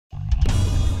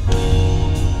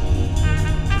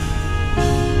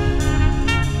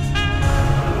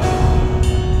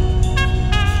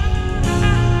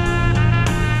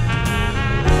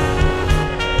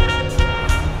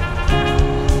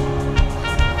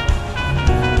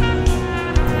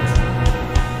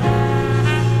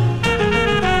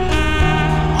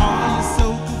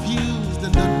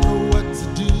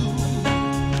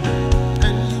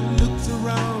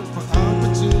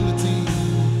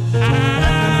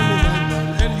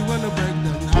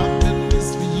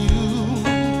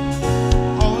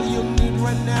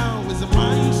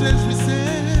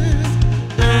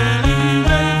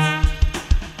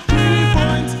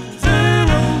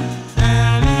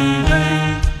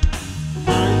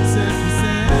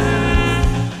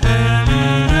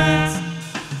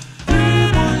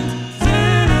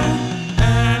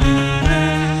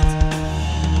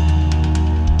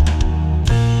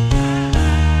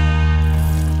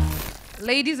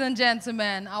and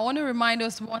gentlemen, I want to remind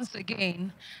us once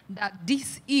again that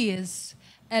this is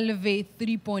Elevate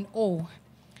 3.0.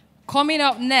 Coming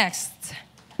up next,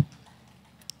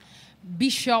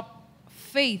 Bishop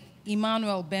Faith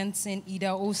Emmanuel Benson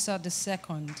Idahosa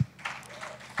II,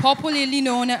 popularly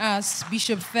known as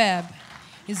Bishop Feb,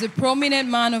 is a prominent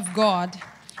man of God,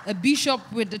 a bishop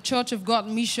with the Church of God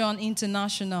Mission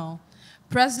International,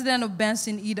 president of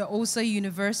Benson Idahosa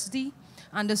University,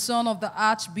 and the son of the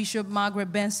Archbishop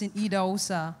Margaret Benson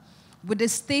Idahosa, with the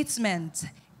statement,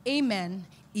 "Amen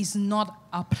is not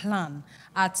a plan,"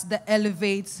 at the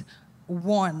Elevate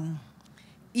 1.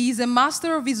 He is a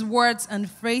master of his words and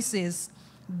phrases,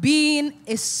 being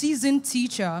a seasoned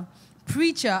teacher,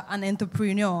 preacher, and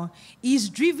entrepreneur. He is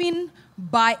driven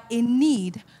by a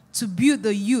need to build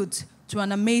the youth to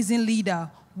an amazing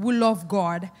leader who love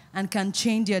God and can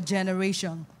change their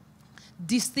generation.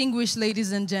 Distinguished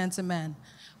ladies and gentlemen,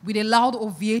 with a loud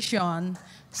ovation,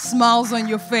 smiles on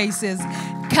your faces,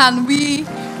 can we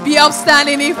be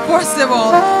upstanding if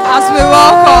possible as we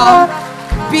welcome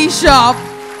Bishop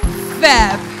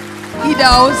Feb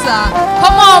Idahosa.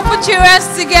 Come on, put your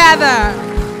hands together.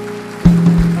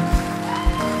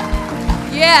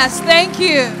 Yes, thank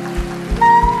you.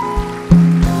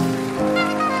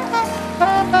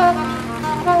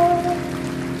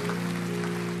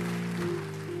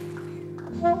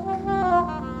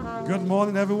 Good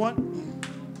morning, everyone.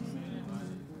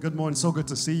 Good morning. So good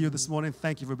to see you this morning.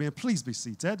 Thank you for being. Please be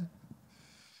seated.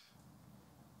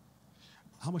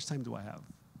 How much time do I have?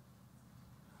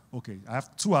 Okay, I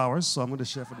have 2 hours, so I'm going to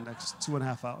share for the next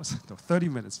 2.5 hours. No, 30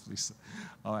 minutes, please.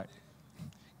 All right.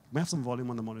 May I have some volume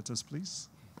on the monitors, please?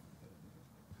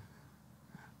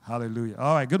 Hallelujah.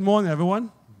 All right, good morning,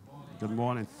 everyone. Good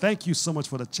morning. Thank you so much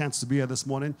for the chance to be here this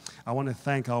morning. I want to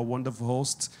thank our wonderful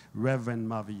host, Reverend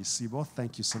Mavi Sibo.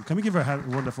 Thank you so much. Can we give her a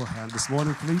wonderful hand this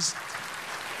morning, please?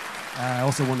 I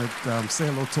also want to say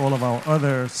hello to all of our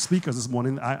other speakers this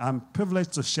morning. I'm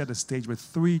privileged to share the stage with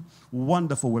 3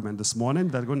 wonderful women this morning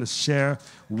that are going to share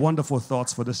wonderful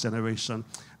thoughts for this generation.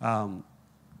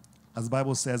 As the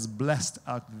Bible says, blessed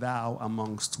art thou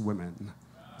amongst women.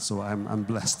 So I'm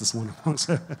blessed this morning.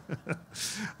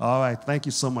 All right, thank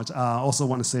you so much. I also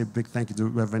want to say a big thank you to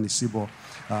Reverend Isibo,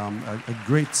 a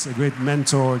great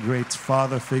mentor, a great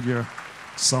father figure,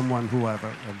 someone who I've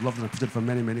loved and appreciated for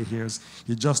many, many years.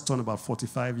 He just turned about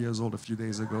 45 years old a few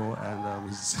days ago, and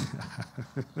he's...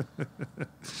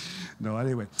 No,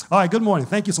 anyway. All right, good morning.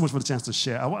 Thank you so much for the chance to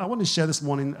share. I want to share this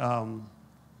morning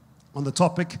on the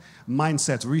topic,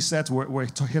 mindset reset. We're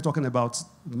here talking about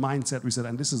mindset reset,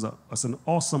 and this is an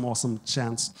awesome, awesome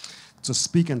chance to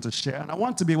speak and to share. And I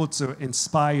want to be able to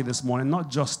inspire you this morning,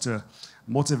 not just to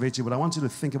motivate you, but I want you to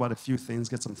think about a few things,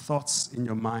 get some thoughts in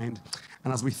your mind,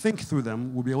 and as we think through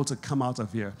them, we'll be able to come out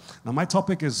of here. Now, my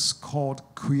topic is called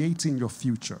Creating Your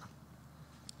Future.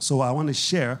 So I want to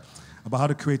share about how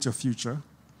to create your future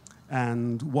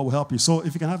and what will help you. So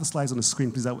if you can have the slides on the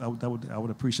screen, please, I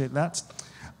would appreciate that.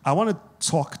 I want to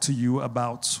talk to you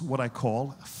about what I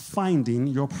call finding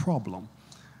your problem.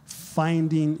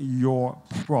 Finding your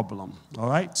problem, all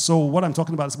right? So what I'm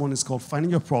talking about this morning is called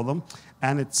finding your problem,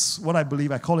 and it's what I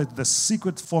believe, I call it the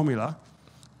secret formula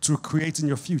to creating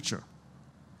your future.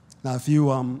 Now, if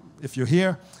you're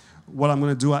here, what I'm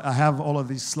going to do, I have all of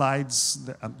these slides.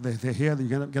 They're here. You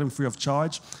can get them free of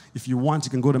charge. If you want,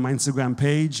 you can go to my Instagram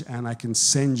page, and I can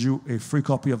send you a free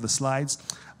copy of the slides.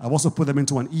 I've also put them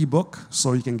into an ebook,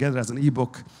 so you can get it as an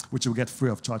ebook, which you'll get free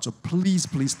of charge. So please,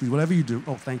 please, please, whatever you do.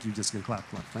 Oh, thank you. Just can clap.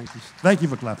 Thank you. Thank you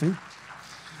for clapping.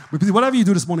 But please, whatever you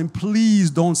do this morning,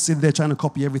 please don't sit there trying to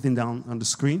copy everything down on the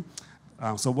screen.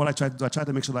 So what I try to do, I try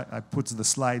to make sure that I put the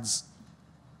slides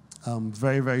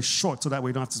very, very short, so that way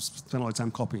you don't have to spend all the time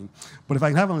copying. But if I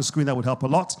can have it on the screen, that would help a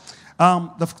lot.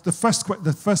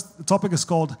 The first topic is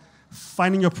called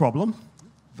Finding Your Problem,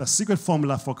 the secret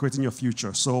formula for creating your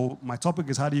future. So my topic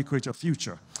is, how do you create your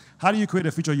future? How do you create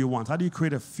a future you want? How do you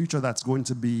create a future that's going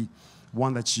to be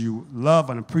one that you love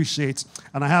and appreciate?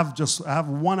 And I have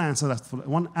one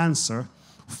answer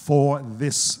for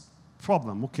this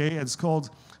problem, okay? It's called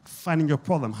finding your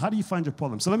problem. How do you find your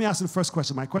problem? So let me ask you the first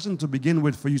question. My question to begin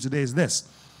with for you today is this.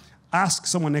 Ask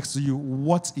someone next to you,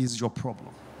 what is your problem?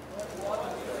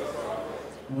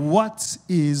 What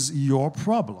is your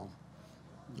problem?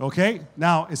 Okay?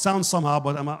 Now, it sounds somehow,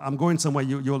 but I'm going somewhere.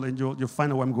 You'll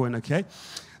find out where I'm going, okay?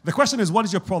 The question is, what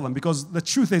is your problem? Because the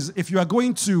truth is, if you are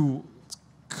going to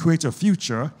create a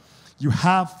future, you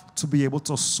have to be able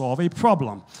to solve a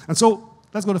problem. And so,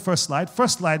 let's go to the first slide.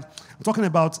 First slide, I'm talking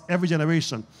about every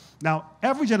generation. Now,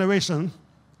 every generation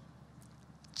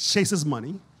chases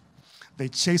money. They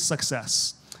chase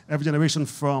success. Every generation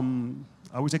from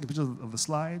Are we taking pictures of the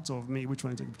slides or of me? Which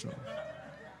one are you taking a picture of?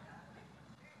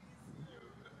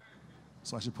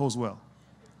 So I should pose well.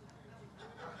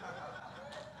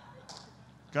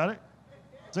 Got it?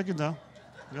 Take it down.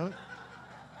 Got it?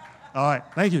 All right,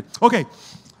 thank you. Okay,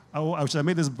 I should have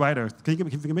made this brighter. Can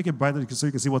you make it brighter so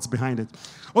you can see what's behind it?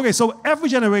 Okay, so every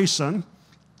generation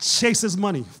chases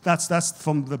money. That's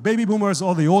from the baby boomers,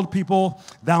 all the old people,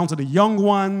 down to the young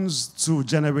ones, to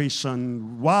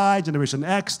Generation Y, Generation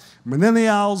X,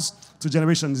 millennials, to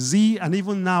Generation Z, and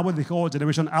even now what they call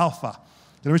Generation Alpha.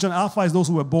 Generation Alpha is those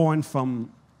who were born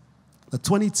from the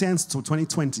 2010s to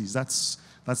 2020s. That's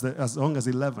as long as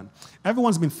 11.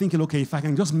 Everyone's been thinking, okay, if I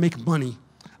can just make money,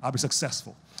 I'll be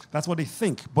successful. That's what they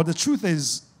think. But the truth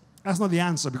is, that's not the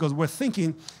answer, because we're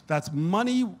thinking that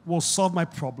money will solve my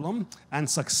problem and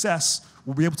success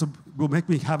will make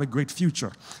me have a great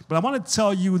future. But I want to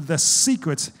tell you the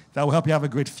secret that will help you have a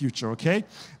great future, okay?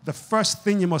 The first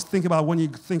thing you must think about when you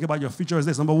think about your future is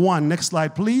this. Number one, next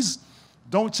slide, please.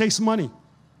 Don't chase money,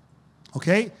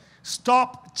 okay?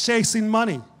 Stop chasing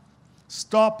money.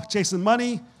 Stop chasing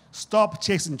money. Stop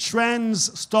chasing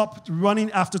trends. Stop running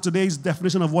after today's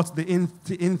definition of what's the in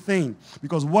thing.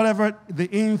 Because whatever the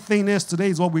in thing is today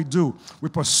is what we do. We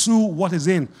pursue what is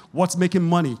in, what's making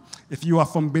money. If you are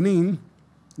from Benin,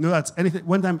 you know that anything.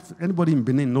 One time, anybody in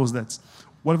Benin knows that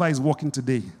whatever is working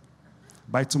today,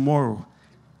 by tomorrow,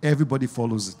 everybody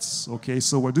follows it. Okay,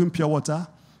 so we're doing pure water.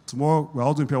 Tomorrow, we're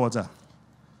all doing pure water.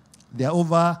 There are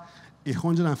over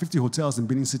 150 hotels in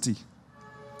Benin City,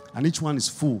 and each one is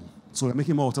full. So they're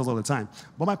making more hotels all the time.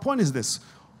 But my point is this.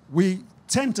 We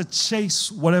tend to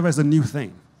chase whatever is a new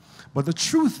thing. But the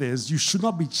truth is, you should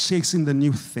not be chasing the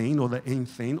new thing or the in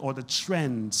thing or the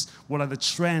trends. What are the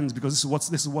trends? Because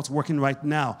this is what's working right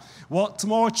now. Well,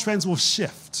 tomorrow trends will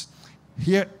shift.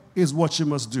 Here is what you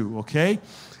must do, okay?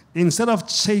 Instead of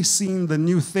chasing the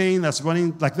new thing that's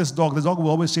running like this dog, the dog will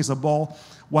always chase a ball.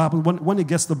 What happens when it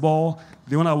gets the ball,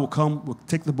 the owner will come, will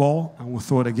take the ball, and will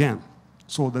throw it again.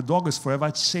 So the dog is forever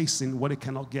chasing what it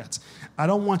cannot get. I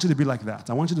don't want you to be like that.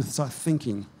 I want you to start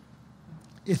thinking,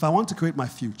 if I want to create my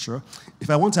future, if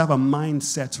I want to have a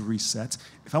mindset reset,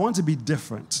 if I want to be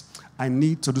different, I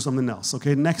need to do something else.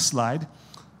 Okay, next slide.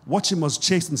 What you must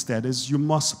chase instead is you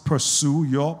must pursue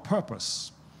your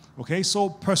purpose. Okay, so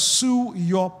pursue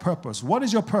your purpose. What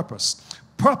is your purpose?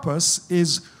 Purpose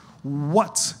is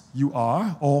what you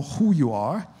are or who you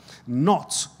are,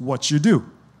 not what you do.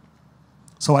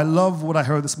 So I love what I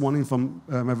heard this morning from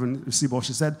Reverend Sibo.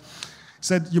 She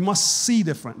said, you must see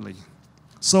differently.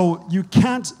 So you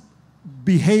can't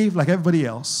behave like everybody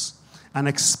else and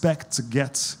expect to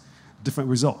get different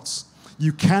results.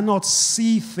 You cannot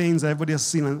see things that everybody has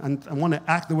seen and want to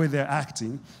act the way they're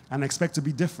acting and expect to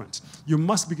be different. You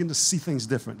must begin to see things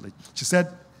differently. She said,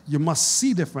 you must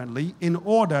see differently in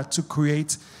order to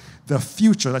create the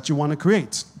future that you want to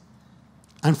create.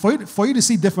 And for you to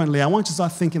see differently, I want you to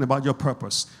start thinking about your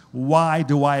purpose. Why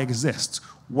do I exist?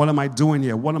 What am I doing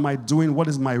here? What am I doing? What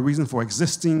is my reason for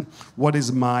existing? What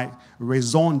is my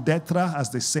raison d'être, as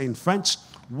they say in French?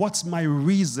 What's my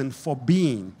reason for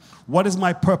being? What is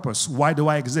my purpose? Why do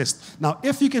I exist? Now,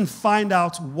 if you can find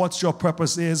out what your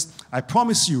purpose is, I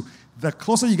promise you, the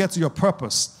closer you get to your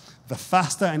purpose, the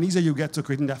faster and easier you get to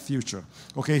creating that future.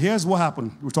 Okay, here's what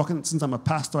happened. We're talking, since I'm a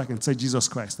pastor, I can say Jesus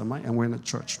Christ, am I? And we're in a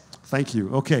church. Thank you.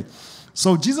 Okay,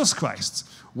 so Jesus Christ,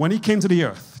 when he came to the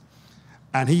earth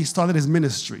and he started his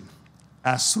ministry,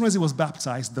 as soon as he was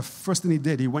baptized, the first thing he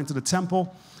did, he went to the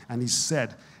temple and he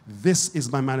said, this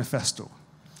is my manifesto.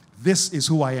 This is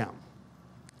who I am.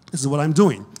 This is what I'm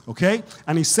doing, okay?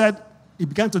 And he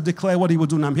began to declare what he would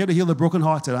do. And I'm here to heal the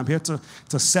brokenhearted. I'm here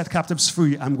to set captives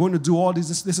free. I'm going to do all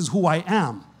these. This is who I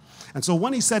am. And so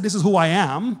when he said, this is who I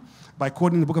am, by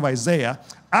quoting the book of Isaiah,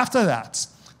 after that,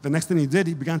 the next thing he did,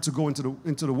 he began to go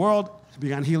into the world. He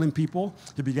began healing people.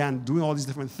 He began doing all these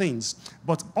different things.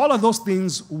 But all of those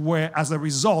things were as a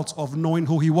result of knowing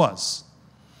who he was.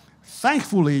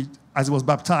 Thankfully, as he was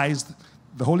baptized,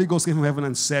 the Holy Ghost came from heaven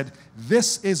and said,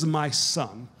 this is my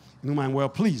son, in whom I'm well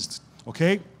pleased.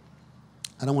 Okay?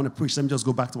 I don't want to preach. Let me just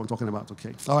go back to what I'm talking about,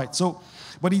 okay? All right,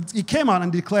 but he came out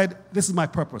and declared, this is my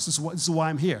purpose. This is why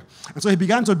I'm here. And so he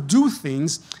began to do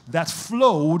things that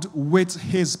flowed with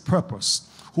his purpose,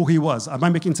 who he was. Am I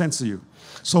making sense to you?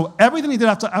 So everything he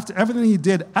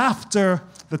did after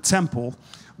the temple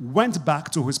went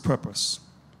back to his purpose.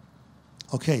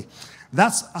 Okay,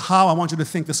 that's how I want you to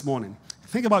think this morning.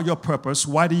 Think about your purpose.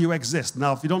 Why do you exist?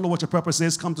 Now, if you don't know what your purpose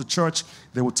is, come to church.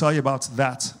 They will tell you about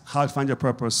that, how to find your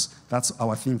purpose. That's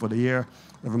our theme for the year.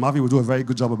 Reverend Mavi will do a very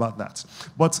good job about that.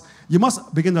 But you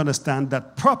must begin to understand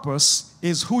that purpose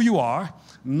is who you are,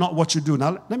 not what you do.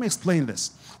 Now, let me explain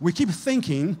this. We keep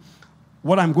thinking,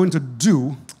 what I'm going to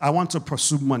do, I want to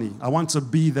pursue money. I want to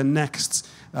be the next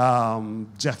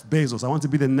Jeff Bezos. I want to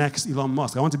be the next Elon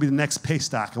Musk. I want to be the next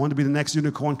Paystack. I want to be the next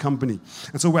unicorn company.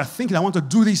 And so we're thinking, I want to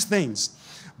do these things.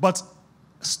 But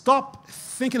stop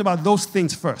thinking about those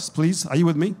things first, please. Are you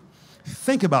with me?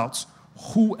 Think about,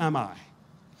 who am I?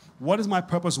 What is my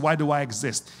purpose? Why do I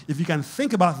exist? If you can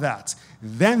think about that,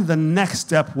 then the next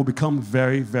step will become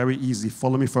very, very easy.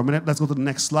 Follow me for a minute. Let's go to the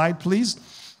next slide, please.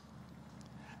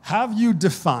 Have you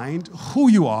defined who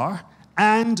you are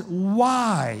and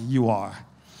why you are?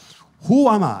 Who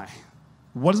am I?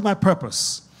 What is my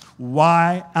purpose?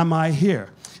 Why am I here?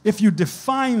 If you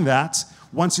define that,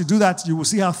 once you do that, you will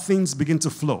see how things begin to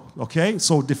flow, okay?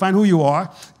 So define who you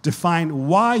are, define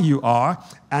why you are,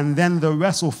 and then the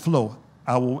rest will flow.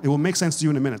 It will make sense to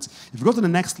you in a minute. If you go to the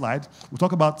next slide, we'll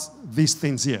talk about these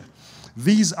things here.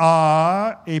 These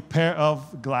are a pair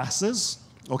of glasses,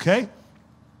 okay?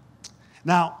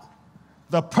 Now,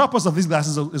 the purpose of these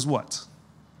glasses is what?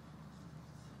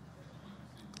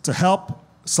 To help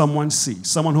someone see.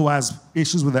 Someone who has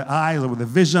issues with their eyes or with their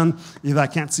vision. Either I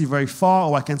can't see very far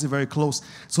or I can't see very close.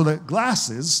 So the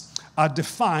glasses are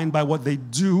defined by what they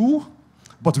do,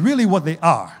 but really what they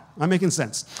are. Am I making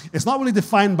sense? It's not really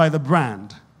defined by the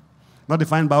brand. Not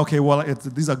defined by, okay, well,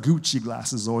 these are Gucci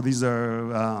glasses or these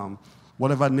are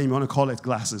whatever name you want to call it,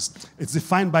 glasses. It's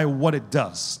defined by what it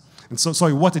does. And so,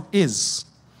 sorry, what it is.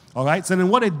 All right? So then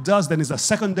what it does then is a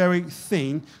secondary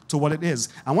thing to what it is.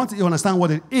 And once you understand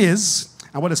what it is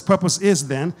and what its purpose is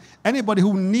then, anybody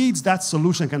who needs that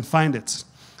solution can find it.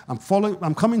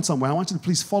 I'm coming somewhere. I want you to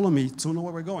please follow me to know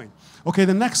where we're going. Okay,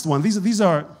 the next one. This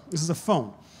is a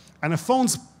phone. And a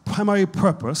phone's primary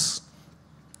purpose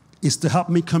is to help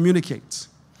me communicate.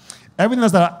 Everything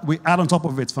else that we add on top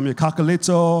of it, from your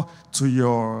calculator to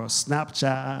your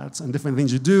Snapchats and different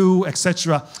things you do,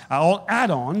 etc., are all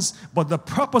add-ons, but the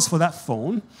purpose for that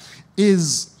phone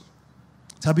is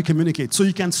to help you communicate. So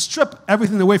you can strip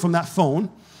everything away from that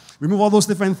phone, remove all those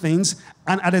different things,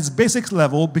 and at its basic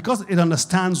level, because it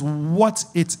understands what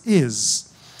it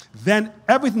is, then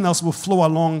everything else will flow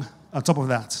along on top of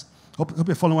that. Hope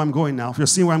you're following where I'm going now. If you're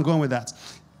seeing where I'm going with that.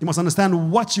 You must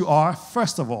understand what you are,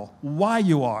 first of all, why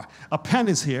you are. A pen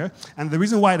is here, and the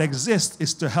reason why it exists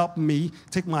is to help me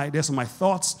take my ideas and my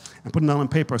thoughts and put them down on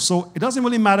paper. So it doesn't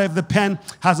really matter if the pen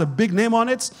has a big name on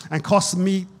it and costs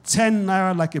me 10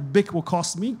 naira like a Bic will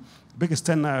cost me. Bic is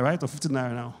 10 naira, right? Or 15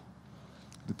 naira now?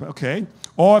 Okay.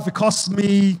 Or if it costs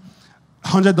me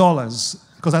 $100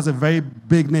 because it has a very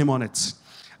big name on it.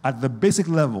 At the basic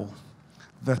level,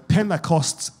 the pen that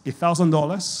costs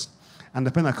 $1,000 and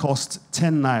the pen that costs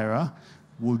 10 naira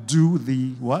will do the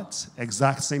what?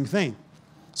 Exact same thing.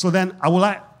 So then I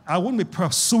wouldn't be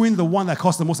pursuing the one that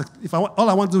costs the most. All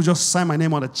I want to do is just sign my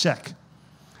name on a check.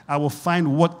 I will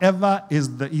find whatever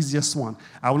is the easiest one.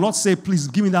 I will not say, please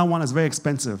give me that one that's very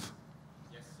expensive.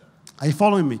 Yes, sir. Are you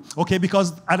following me? Okay,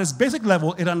 because at its basic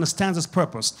level, it understands its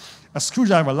purpose. A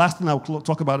screwdriver, last thing I'll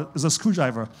talk about it, is a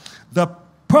screwdriver. The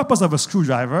purpose of a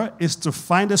screwdriver is to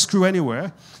find a screw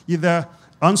anywhere, either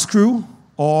unscrew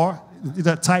or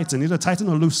either tighten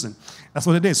or loosen. That's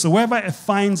what it is. So wherever it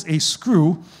finds a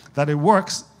screw that it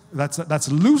works,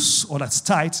 that's loose or that's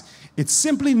tight, it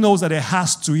simply knows that it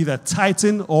has to either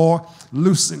tighten or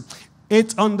loosen.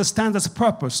 It understands its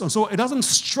purpose. And so it doesn't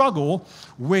struggle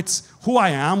with who I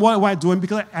am, what am I doing,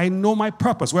 because I know my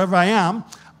purpose. Wherever I am,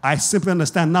 I simply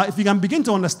understand. Now, if you can begin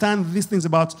to understand these things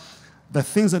about the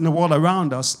things in the world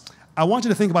around us, I want you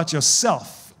to think about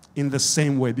yourself in the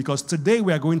same way, because today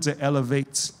we are going to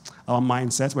elevate our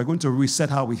mindsets. We're going to reset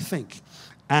how we think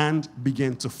and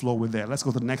begin to flow with there. Let's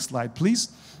go to the next slide,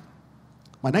 please.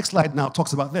 My next slide now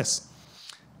talks about this.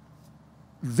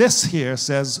 This here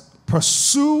says,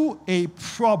 pursue a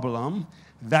problem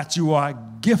that you are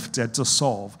gifted to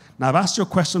solve. Now, I've asked you a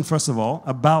question, first of all,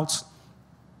 about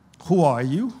who are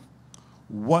you?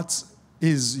 What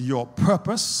is your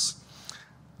purpose?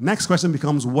 Next question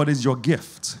becomes, what is your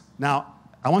gift? Now,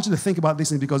 I want you to think about these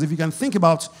things, because if you can think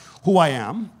about who I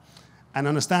am and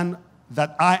understand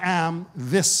that I am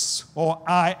this or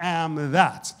I am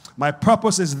that, my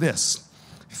purpose is this.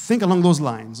 Think along those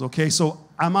lines, okay? So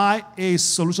am I a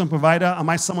solution provider? Am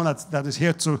I someone that is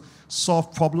here to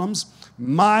solve problems?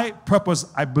 My purpose,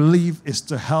 I believe, is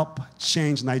to help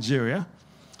change Nigeria.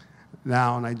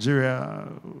 Now, Nigeria,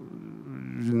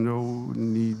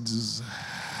 needs,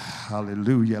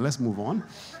 hallelujah. Let's move on.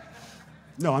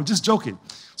 No, I'm just joking.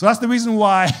 So that's the reason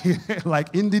why,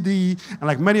 like Ndidi and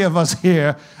like many of us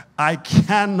here, I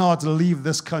cannot leave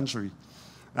this country.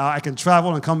 Now, I can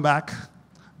travel and come back,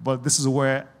 but this is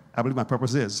where I believe my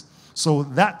purpose is. So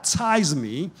that ties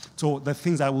me to the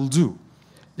things I will do.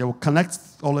 Yeah, we'll connect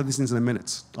all of these things in a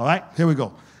minute. All right, here we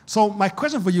go. So my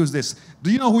question for you is this.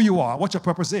 Do you know who you are, what your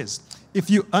purpose is? If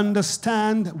you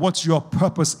understand what your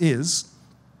purpose is,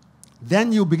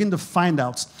 then you'll begin to find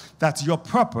out that your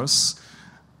purpose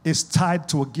is tied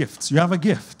to a gift. You have a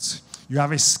gift. You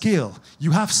have a skill.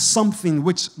 You have something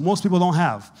which most people don't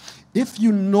have. If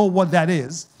you know what that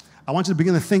is, I want you to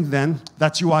begin to think then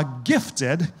that you are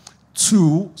gifted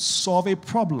to solve a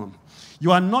problem.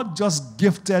 You are not just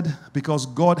gifted because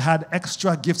God had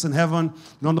extra gifts in heaven,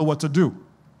 you don't know what to do.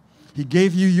 He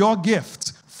gave you your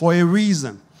gift for a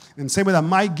reason. In the same way that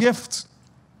my gift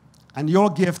and your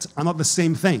gift are not the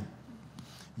same thing.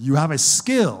 You have a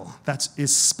skill that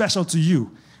is special to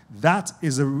you. That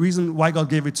is the reason why God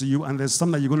gave it to you, and there's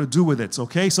something that you're going to do with it,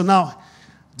 okay? So now,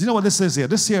 do you know what this is here?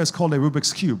 This here is called a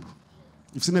Rubik's Cube.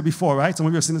 You've seen it before, right? Some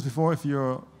of you have seen this before if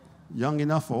you're young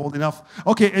enough or old enough.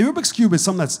 Okay, a Rubik's Cube is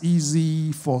something that's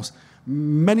easy for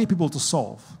many people to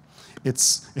solve. It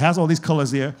has all these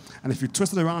colors here, and if you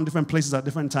twist it around different places at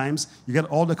different times, you get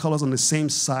all the colors on the same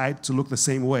side to look the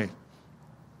same way.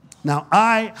 Now,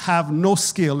 I have no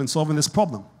skill in solving this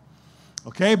problem,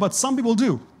 okay? But some people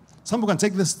do. Some people can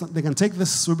take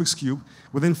this Rubik's Cube,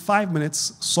 within 5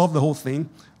 minutes, solve the whole thing.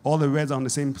 All the reds are on the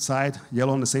same side,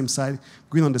 yellow on the same side,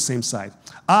 green on the same side.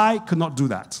 I could not do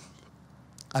that.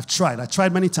 I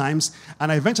tried many times,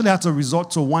 and I eventually had to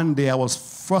resort to one day I was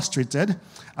frustrated.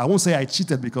 I won't say I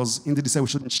cheated because Indy said we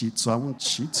shouldn't cheat, so I won't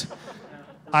cheat.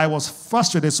 I was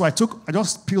frustrated, so I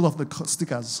just peeled off the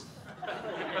stickers.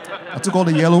 I took all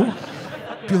the yellow,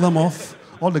 peeled them off,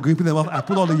 all the green, peeled them off. I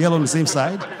put all the yellow on the same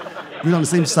side, green on the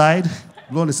same side,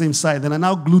 blue on the same side. Then I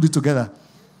now glued it together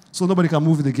so nobody can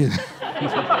move it again.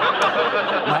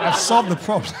 Now, I've solved the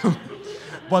problem,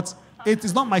 but it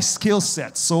is not my skill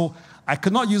set, so I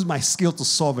could not use my skill to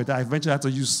solve it. I eventually had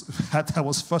to use, I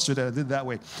was frustrated, I did it that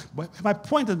way. But my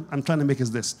point that I'm trying to make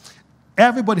is this.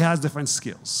 Everybody has different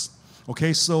skills,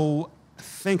 okay? So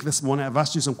think this morning, I've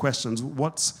asked you some questions.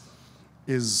 What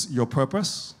is your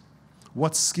purpose?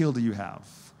 What skill do you have?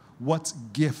 What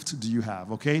gift do you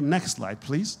have, okay? Next slide,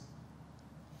 please.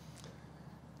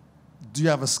 Do you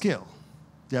have a skill?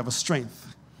 Do you have a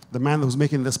strength? The man who's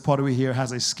making this pottery here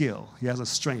has a skill. He has a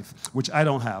strength, which I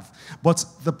don't have. But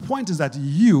the point is that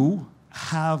you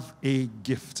have a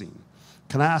gifting.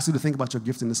 Can I ask you to think about your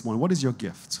gifting this morning? What is your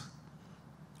gift?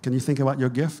 Can you think about your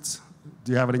gift?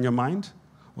 Do you have it in your mind?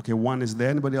 Okay, one is there.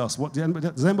 Anybody else?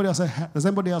 Does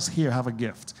anybody else here have a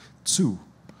gift? 2.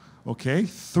 Okay,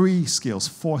 3 skills,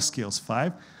 4 skills,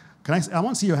 5. I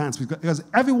want to see your hands because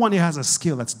everyone here has a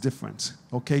skill that's different.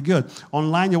 Okay, good.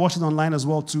 Online, you're watching online as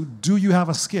well too. Do you have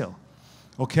a skill?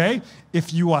 Okay?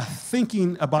 If you are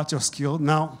thinking about your skill,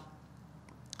 now,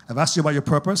 I've asked you about your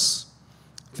purpose.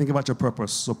 Think about your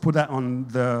purpose. So put that on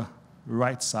the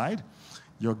right side.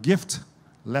 Your gift,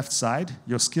 left side.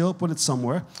 Your skill, put it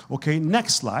somewhere. Okay,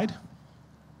 next slide.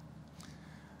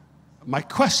 My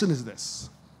question is this.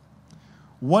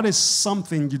 What is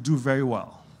something you do very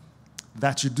well?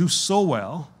 That you do so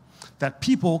well that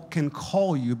people can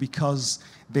call you because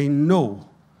they know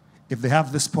if they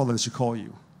have this problem, they should call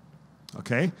you.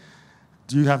 Okay?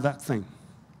 Do you have that thing?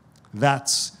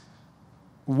 That's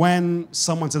when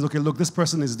someone says, okay, look, this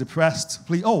person is depressed,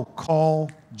 please, call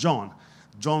John.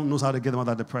 John knows how to get them out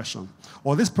of that depression.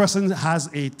 Or this person has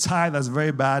a tire that's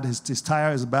very bad, his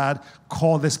tire is bad,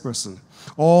 call this person.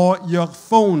 Or your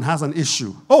phone has an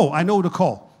issue. I know who to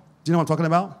call. Do you know what I'm talking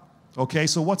about? Okay,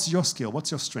 so what's your skill?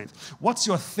 What's your strength? What's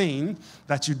your thing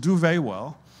that you do very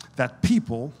well that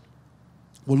people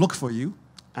will look for you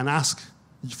and ask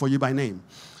for you by name?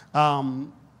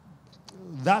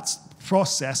 That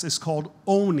process is called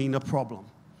owning a problem.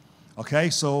 Okay,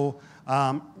 so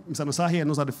Mr. Nusa here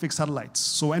knows how to fix satellites.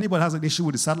 So anybody has an issue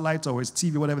with the satellite or his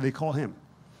TV, whatever they call him.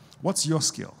 What's your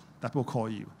skill that will call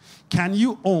you? Can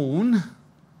you own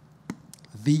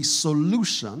the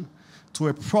solution to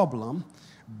a problem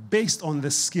based on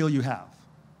the skill you have?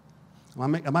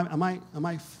 Am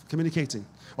I communicating?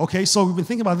 Okay, so we've been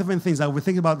thinking about different things. We've been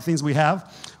thinking about the things we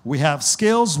have. We have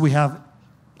skills, we have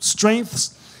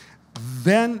strengths.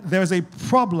 Then there's a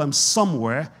problem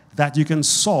somewhere that you can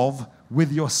solve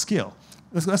with your skill.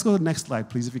 Let's go to the next slide,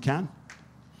 please, if you can.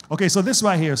 Okay, so this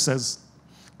right here says,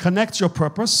 connect your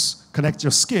purpose, connect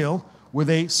your skill with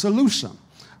a solution.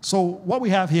 So what we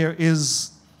have here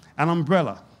is an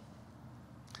umbrella.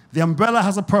 The umbrella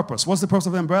has a purpose. What's the purpose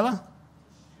of the umbrella?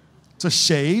 To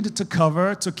shade, to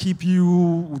cover, to keep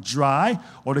you dry,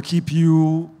 or to keep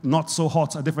you not so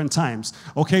hot at different times.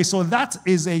 Okay, so that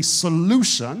is a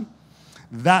solution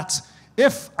that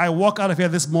If I walk out of here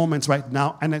this moment right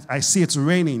now and I see it's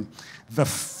raining, the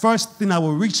first thing I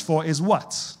will reach for is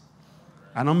what?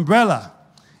 An umbrella.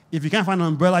 If you can't find an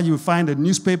umbrella, you will find a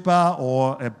newspaper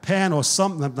or a pen or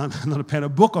something, not a pen, a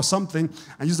book or something,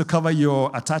 and use to cover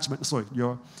your attachment, sorry,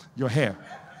 your hair.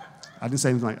 I didn't say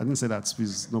anything I didn't say that,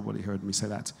 please, nobody heard me say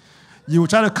that. You will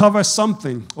try to cover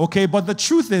something, okay? But the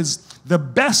truth is, the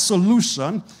best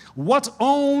solution, what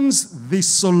owns the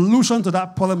solution to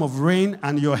that problem of rain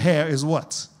and your hair is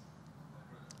what?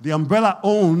 The umbrella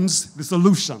owns the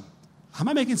solution. Am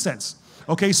I making sense?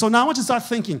 Okay, so now I want you to start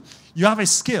thinking. You have a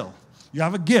skill. You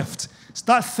have a gift.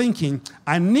 Start thinking,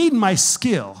 I need my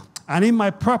skill. I need my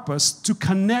purpose to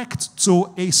connect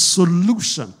to a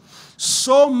solution.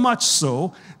 So much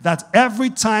so that every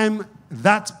time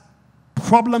that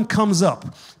problem comes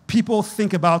up, people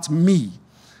think about me.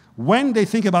 When they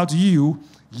think about you,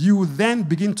 you then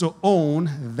begin to own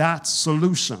that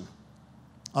solution.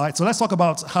 All right, so let's talk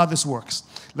about how this works.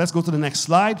 Let's go to the next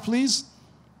slide, please.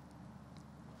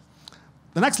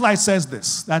 The next slide says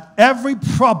this, that every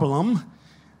problem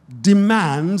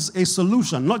demands a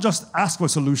solution. Not just ask for a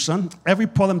solution. Every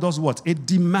problem does what? It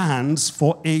demands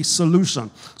for a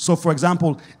solution. So, for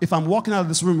example, if I'm walking out of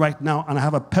this room right now and I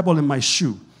have a pebble in my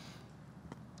shoe,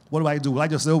 what do? Will I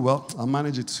just say, oh, well, I'll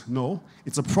manage it? No,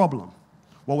 it's a problem.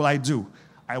 What will I do?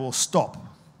 I will stop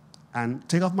and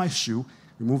take off my shoe,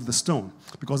 remove the stone,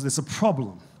 because it's a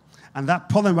problem. And that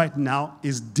problem right now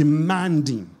is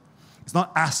demanding. It's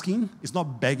not asking, it's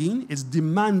not begging, it's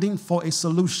demanding for a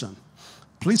solution.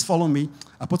 Please follow me.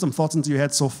 I put some thoughts into your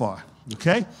head so far,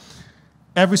 okay?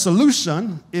 Every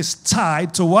solution is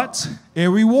tied to what? A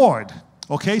reward,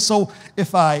 okay? So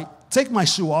if I take my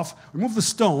shoe off, remove the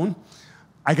stone,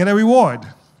 I get a reward.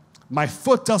 My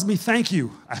foot tells me thank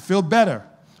you. I feel better,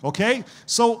 okay?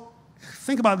 So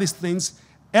think about these things.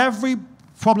 Every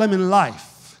problem in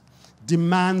life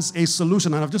demands a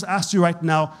solution. And I've just asked you right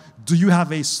now, do you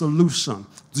have a solution?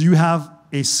 Do you have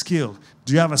a skill?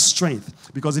 Do you have a strength?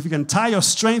 Because if you can tie your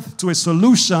strength to a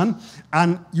solution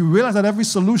and you realize that every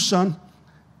solution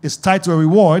is tied to a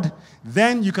reward,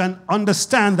 then you can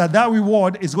understand that that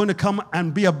reward is going to come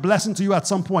and be a blessing to you at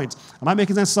some point. Am I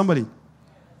making sense to somebody?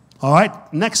 All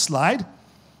right, next slide.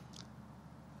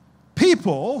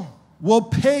 People will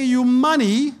pay you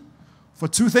money for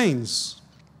two things.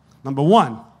 Number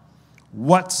one,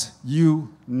 what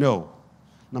you know.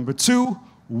 Number two,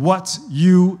 what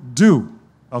you do.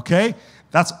 Okay?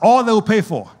 That's all they will pay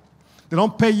for. They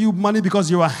don't pay you money because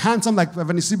you are handsome like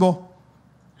Venisibo.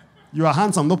 You are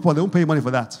handsome, no problem. They won't pay you money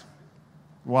for that.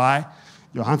 Why?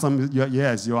 You're handsome,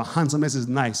 yes, your handsomeness is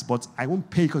nice, but I won't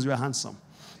pay because you're handsome.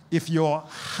 If your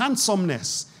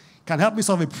handsomeness can help me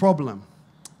solve a problem,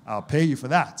 I'll pay you for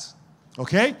that.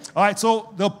 Okay? All right,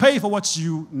 so they'll pay for what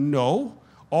you know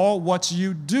or what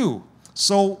you do.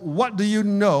 So what do you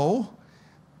know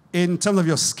in terms of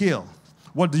your skill?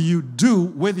 What do you do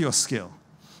with your skill?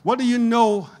 What do you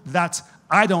know that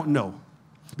I don't know?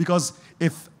 Because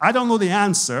if I don't know the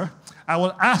answer, I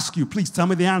will ask you, please tell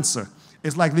me the answer.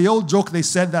 It's like the old joke they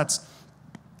said that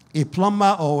a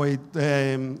plumber or a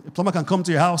plumber can come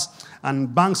to your house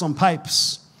and bang some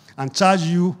pipes and charge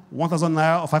you 1,000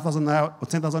 naira or 5,000 naira or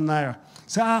 10,000 naira.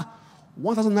 Say,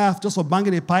 1,000 naira just for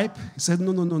banging a pipe? He said,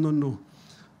 no.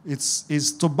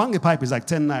 It's to bang a pipe is like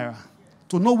 10 naira.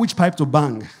 To know which pipe to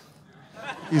bang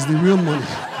is the real money.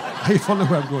 Are you following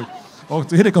where I'm going? Or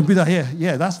to hit a computer here,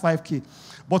 yeah, that's 5K.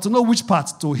 But to know which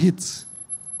part to hit.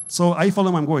 So are you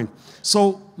following where I'm going?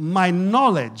 So my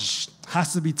knowledge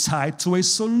has to be tied to a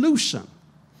solution.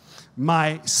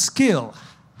 My skill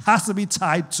has to be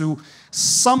tied to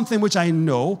something which I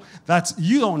know that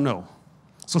you don't know.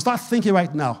 So start thinking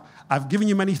right now. I've given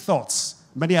you many thoughts,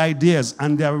 many ideas,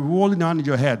 and they're rolling around in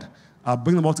your head. I'll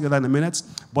bring them all together in a minute.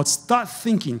 But start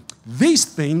thinking. These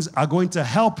things are going to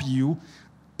help you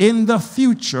in the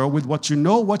future with what you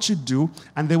know, what you do,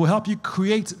 and they will help you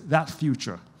create that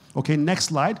future. Okay, next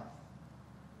slide.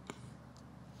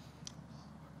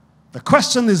 The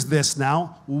question is this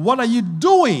now, what are you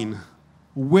doing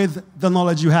with the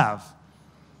knowledge you have?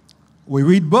 We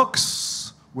read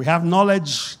books, we have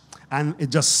knowledge, and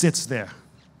it just sits there.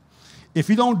 If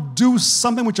you don't do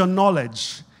something with your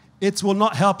knowledge, it will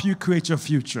not help you create your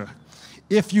future.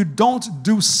 If you don't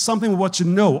do something with what you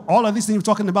know, all of these things we're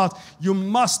talking about, you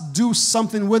must do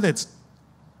something with it.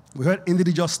 We heard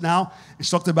Indidi just now. She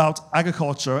talked about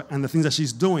agriculture and the things that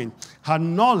she's doing. Her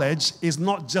knowledge is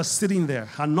not just sitting there.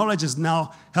 Her knowledge is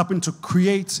now helping to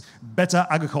create better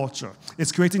agriculture.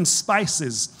 It's creating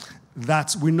spices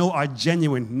that we know are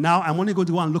genuine. Now I'm only going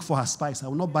to go and look for her spice. I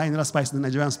will not buy another spice than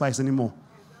Nigerian spice anymore.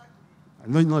 I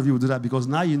know none of you will do that because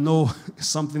now you know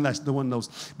something that no one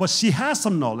knows. But she has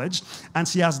some knowledge, and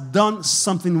she has done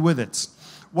something with it.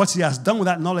 What she has done with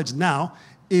that knowledge now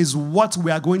is what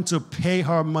we are going to pay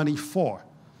her money for.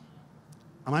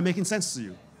 Am I making sense to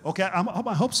you? Okay,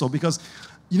 I hope so, because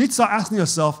you need to start asking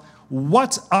yourself,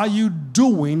 what are you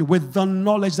doing with the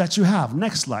knowledge that you have?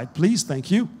 Next slide, please.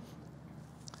 Thank you.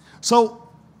 So,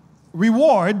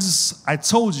 rewards, I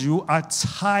told you, are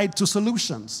tied to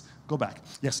solutions. Go back.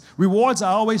 Yes, rewards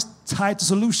are always tied to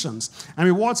solutions. And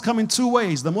rewards come in two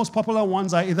ways. The most popular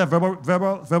ones are either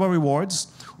verbal rewards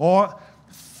or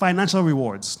financial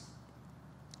rewards.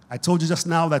 I told you just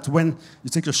now that when you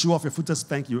take your shoe off your foot, just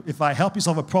thank you. If I help you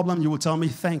solve a problem, you will tell me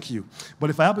thank you. But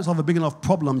if I help you solve a big enough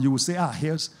problem, you will say,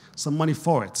 here's some money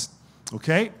for it.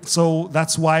 Okay? So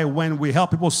that's why when we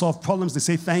help people solve problems, they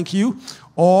say thank you.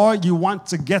 Or you want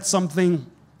to get something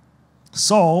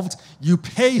solved, you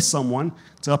pay someone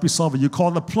to help you solve it. You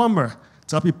call the plumber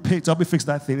to help you fix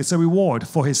that thing. It's a reward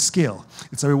for his skill.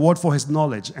 It's a reward for his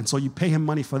knowledge. And so you pay him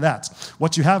money for that.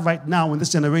 What you have right now in this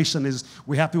generation is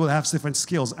we have people that have different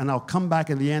skills. And I'll come back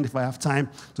in the end, if I have time,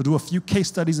 to do a few case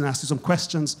studies and ask you some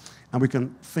questions, and we can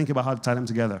think about how to tie them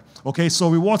together. Okay, so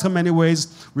rewards come many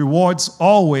ways. Rewards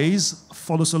always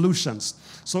follow solutions.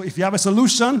 So if you have a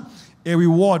solution, a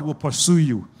reward will pursue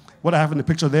you. What I have in the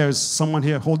picture there is someone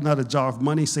here holding out a jar of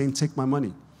money saying, take my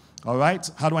money. All right,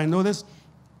 how do I know this?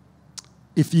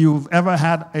 If you've ever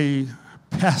had a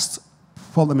pest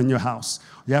problem in your house,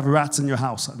 you have rats in your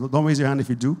house. Don't raise your hand if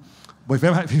you do. But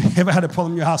if you've ever had a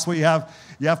problem in your house where you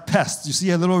have pests, you see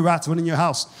a little rat running in your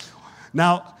house.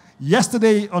 Now,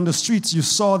 yesterday on the streets, you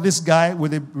saw this guy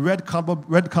with a red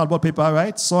cardboard paper,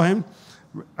 right? Saw him.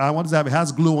 What does that have? It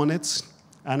has glue on it,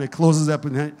 and it closes up.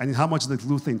 And how much is the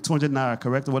glue thing? 200 naira,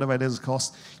 correct? Or whatever it is it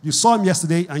costs. You saw him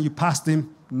yesterday, and you passed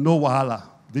him, no wahala.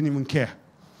 Didn't even care.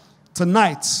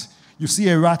 Tonight, you see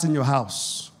a rat in your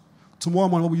house. Tomorrow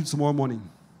morning, what will you do tomorrow morning?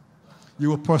 You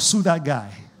will pursue that guy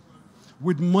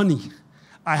with money.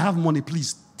 I have money,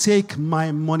 please. Take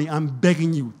my money. I'm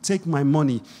begging you. Take my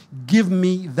money. Give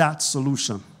me that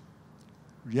solution.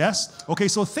 Yes? Okay,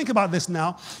 so think about this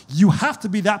now. You have to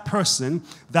be that person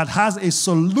that has a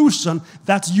solution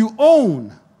that you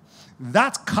own.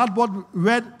 That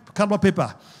red cardboard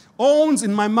paper owns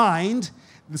in my mind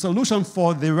the solution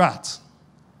for the rat.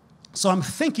 So I'm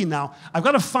thinking now, I've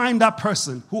got to find that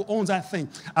person who owns that thing.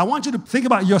 I want you to think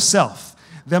about yourself.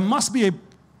 There must be a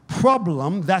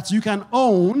problem that you can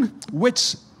own,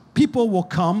 which people will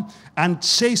come and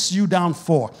chase you down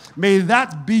for. May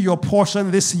that be your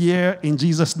portion this year in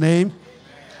Jesus' name. Amen.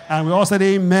 And we all said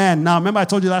amen. Now, remember I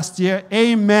told you last year,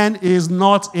 amen is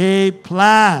not a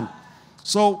plan.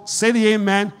 So say the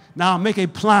amen. Now make a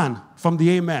plan from the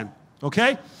amen.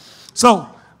 Okay? So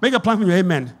make a plan from your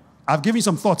amen. I've given you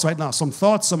some thoughts right now. Some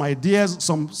thoughts, some ideas,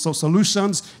 some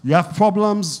solutions. You have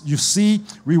problems. You see,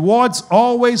 rewards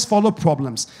always follow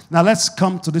problems. Now let's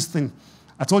come to this thing.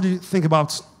 I told you, think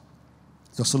about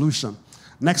your solution.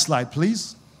 Next slide,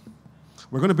 please.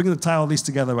 We're going to begin to tie all these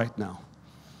together right now.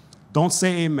 Don't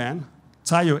say amen.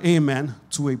 Tie your amen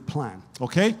to a plan.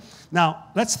 Okay? Now,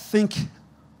 let's think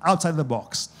outside the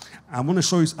box. I'm going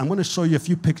to show you a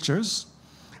few pictures.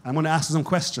 I'm going to ask you some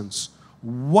questions.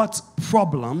 What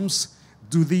problems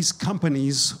do these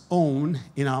companies own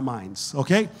in our minds?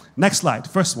 Okay? Next slide.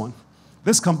 First one.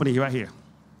 This company right here.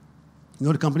 You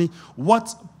know the company?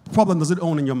 What problem does it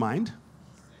own in your mind?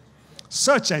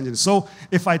 Search engine. So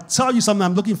if I tell you something,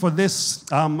 I'm looking for this.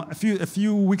 A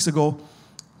few weeks ago,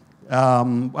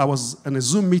 I was in a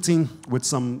Zoom meeting with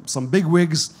some big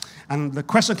wigs, and the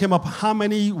question came up, how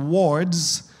many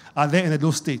wards are there in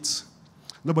those states?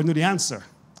 Nobody knew the answer.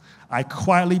 I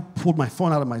quietly pulled my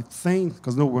phone out of my thing,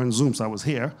 because no, we're in Zoom, so I was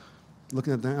here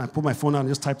looking at them. I pulled my phone out and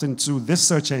just typed into this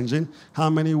search engine, how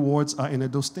many wards are in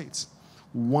those states?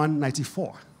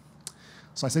 194.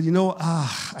 So I said,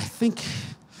 I think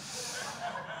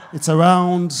it's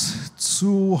around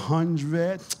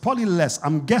 200, probably less.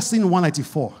 I'm guessing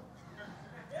 194.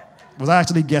 Was I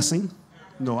actually guessing?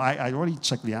 No, I already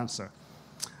checked the answer.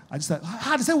 I just said,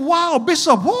 they said, wow,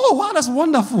 Bishop, oh, wow, that's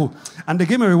wonderful. And they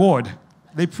gave me a reward.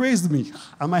 They praised me,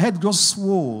 and my head just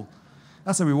swole.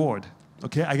 That's a reward,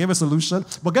 okay? I gave a solution.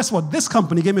 But guess what? This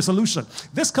company gave me a solution.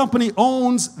 This company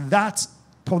owns that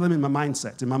problem in my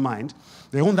mindset, in my mind.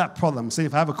 They own that problem. Say,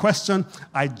 if I have a question,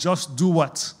 I just do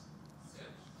what?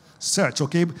 Search,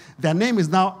 okay? Their name is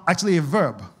now actually a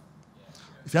verb.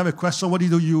 If you have a question, what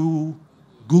do? You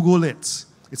Google it.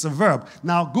 It's a verb.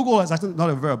 Now, Google is actually not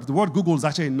a verb. The word Google is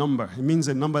actually a number. It means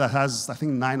a number that has, I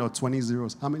think, 9 or 20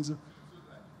 zeros. How many zeros?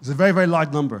 It's a very, very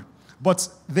large number. But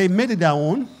they made it their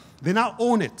own. They now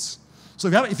own it. So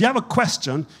if you have a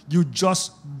question, you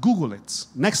just Google it.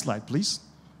 Next slide, please.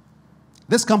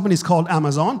 This company is called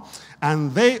Amazon,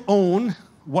 and they own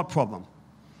what problem?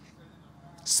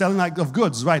 Selling of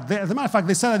goods, right? As a matter of fact,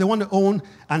 they said that they want to own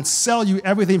and sell you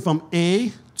everything from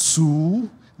A to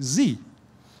Z.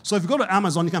 So if you go to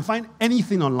Amazon, you can find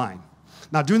anything online.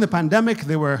 Now, during the pandemic,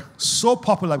 they were so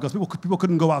popular because people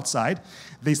couldn't go outside.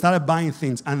 They started buying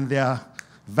things, and their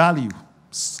value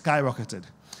skyrocketed.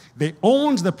 They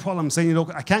owned the problem, saying, you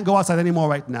know, I can't go outside anymore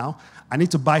right now. I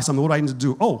need to buy something. What do I need to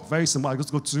do? Oh, very simple. I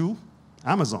just go to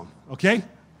Amazon, okay?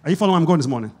 Are you following where I'm going this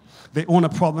morning? They own a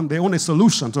problem. They own a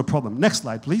solution to a problem. Next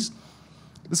slide, please.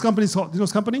 This company is called, do you know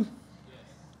this company? Yes.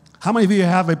 How many of you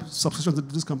have a subscription to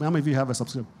this company? How many of you have a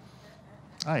subscription?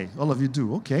 Aye, all of you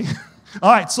do, okay.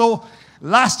 All right, so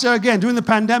last year, again, during the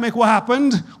pandemic, what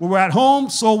happened? We were at home,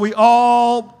 so we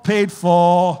all paid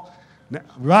for,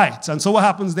 right. And so what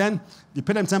happens then? You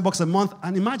pay them $10 a month,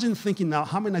 and imagine thinking now,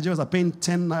 how many Nigerians are paying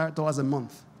 $10 a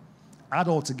month? Add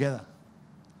all together.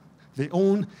 They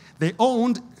owned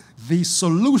the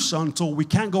solution to we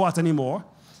can't go out anymore,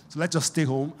 so let's just stay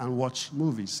home and watch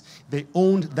movies. They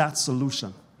owned that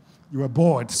solution. You were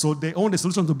bored, so they owned the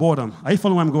solution to boredom. Are you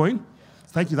following where I'm going?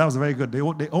 Thank you, that was very good. They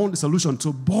own the solution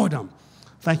to boredom.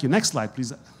 Thank you. Next slide,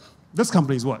 please. This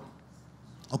company is what?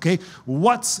 Okay,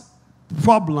 what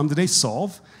problem do they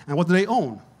solve, and what do they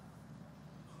own?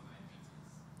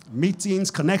 Meetings,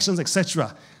 connections,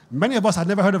 etc. Many of us had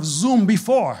never heard of Zoom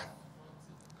before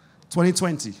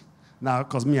 2020. Now,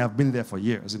 because me, I've been there for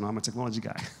years. You know, I'm a technology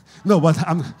guy. No, but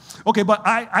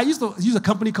I used to use a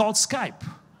company called Skype.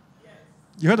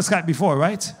 You heard of Skype before,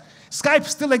 right? Skype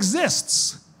still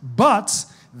exists. But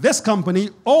this company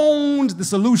owned the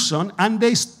solution, and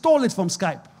they stole it from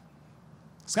Skype.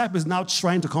 Skype is now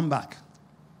trying to come back.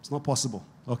 It's not possible,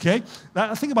 okay?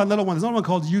 Now, think about another one. There's another one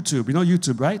called YouTube. You know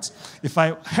YouTube, right? If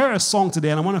I hear a song today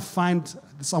and I want to find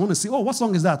this, I want to see, oh, what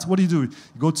song is that? What do? You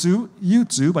go to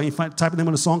YouTube and you type the name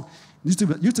of the song.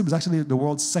 YouTube is actually the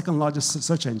world's second largest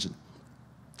search engine.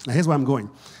 Now, here's where I'm going.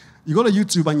 You go to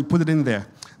YouTube and you put it in there.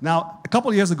 Now, a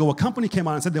couple of years ago, a company came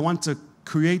out and said they want to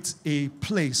create a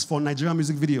place for Nigerian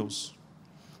music videos.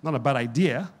 Not a bad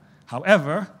idea.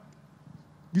 However,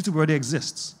 YouTube already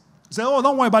exists. They said, oh,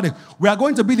 don't worry about it. We are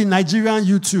going to be the Nigerian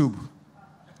YouTube.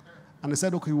 And they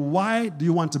said, okay, why do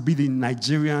you want to be the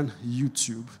Nigerian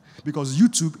YouTube? Because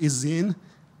YouTube is in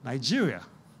Nigeria.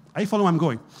 Are you following where I'm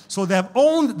going? So they have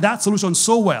owned that solution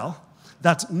so well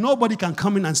that nobody can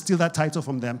come in and steal that title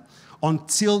from them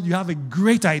until you have a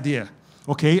great idea.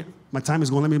 Okay, my time is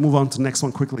going. Let me move on to the next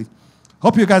one quickly.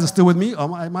 Hope you guys are still with me.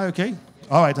 Am I okay?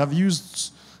 All right, I've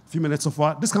used a few minutes so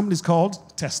far. This company is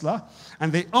called Tesla,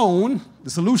 and they own the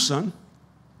solution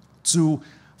to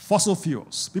fossil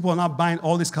fuels. People are now buying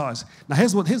all these cars. Now,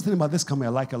 here's the thing about this company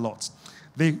I like a lot.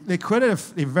 They created a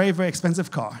very, very expensive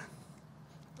car,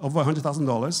 over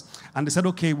 $100,000, and they said,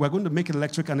 okay, we're going to make it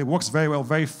electric, and it works very well,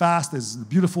 very fast, it's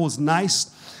beautiful, it's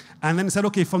nice. And then they said,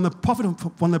 okay, from the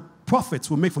profits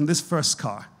we'll make from this first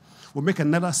car, we'll make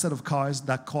another set of cars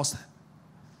that cost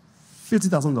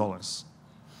 $50,000.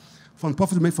 From the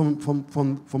profit we make from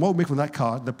what we make from that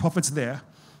car, the profits there,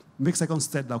 make second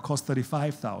set that will cost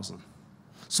 $35,000.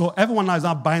 So everyone now is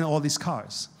now buying all these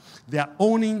cars. They are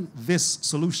owning this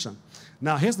solution.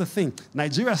 Now, here's the thing.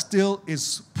 Nigeria still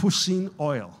is pushing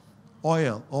oil.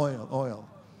 Oil, O-Y-E-L,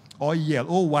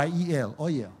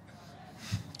 oil.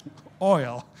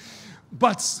 Oil.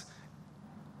 But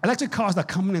electric cars are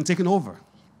coming and taking over.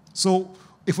 So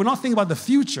if we're not thinking about the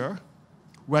future,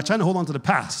 we're trying to hold on to the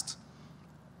past.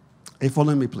 Are you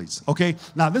following me, please? Okay,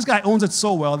 now this guy owns it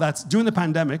so well that during the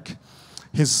pandemic,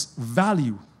 his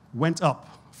value went up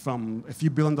from a few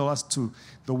 $1 billion to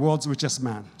the world's richest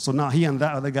man. So now he and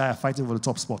that other guy are fighting for the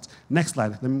top spot. Next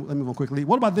slide, let me move on quickly.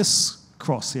 What about this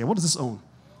cross here? What does this own?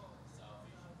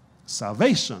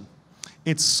 Salvation.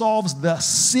 It solves the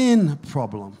sin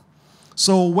problem.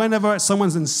 So whenever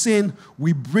someone's in sin,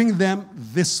 we bring them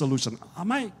this solution.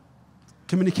 Am I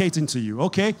communicating to you?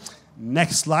 Okay,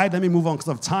 next slide. Let me move on because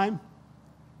of time.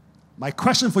 My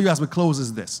question for you as we close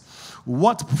is this.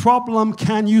 What problem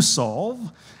can you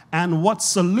solve, and what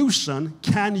solution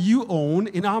can you own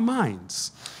in our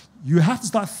minds? You have to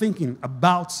start thinking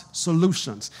about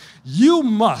solutions. You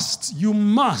must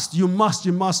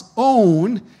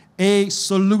own a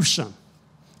solution.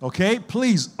 Okay?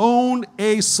 Please own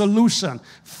a solution.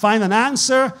 Find an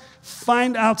answer.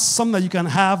 Find out something that you can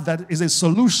have that is a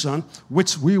solution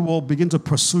which we will begin to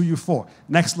pursue you for.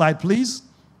 Next slide, please.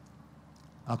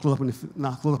 I'll close up in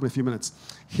a few minutes.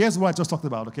 Here's what I just talked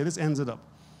about. Okay? This ends it up.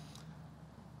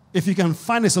 If you can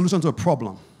find a solution to a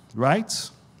problem, right?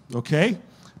 Okay?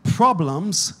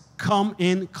 Problems come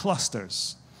in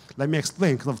clusters. Let me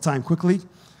explain because of time quickly.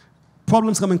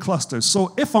 Problems come in clusters.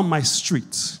 So if on my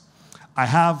street, I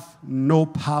have no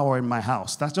power in my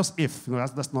house. That's just if.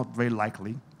 That's not very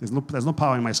likely. There's no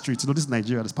power in my street. This is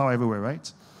Nigeria. There's power everywhere,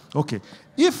 right? Okay.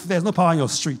 If there's no power in your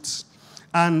street,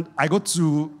 and I go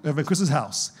to Evan Chris's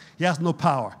house, he has no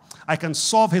power, I can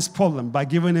solve his problem by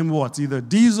giving him what? Either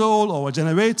diesel or a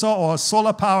generator or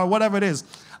solar power, whatever it is.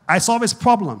 I solve his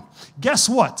problem. Guess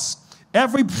what?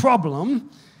 Every problem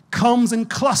comes in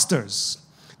clusters.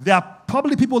 There are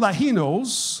probably people that he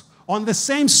knows on the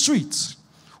same street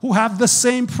who have the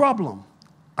same problem.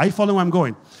 Are you following where I'm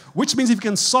going? Which means if he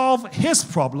can solve his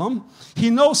problem, he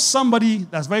knows somebody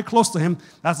that's very close to him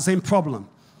that's the same problem.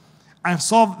 And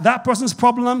solve that person's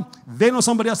problem, they know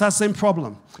somebody else has the same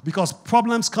problem. Because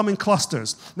problems come in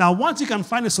clusters. Now, once you can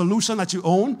find a solution that you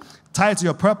own, tied to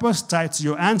your purpose, tied to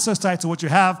your answers, tied to what you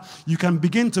have, you can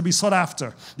begin to be sought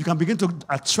after. You can begin to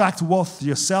attract wealth to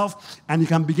yourself, and you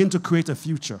can begin to create a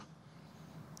future.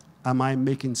 Am I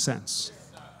making sense?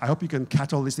 I hope you can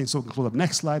catch all these things so we can close up.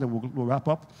 Next slide, and we'll wrap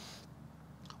up.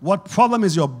 What problem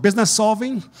is your business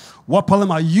solving? What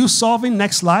problem are you solving?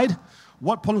 Next slide.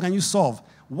 What problem can you solve?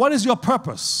 What is your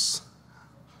purpose?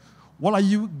 What are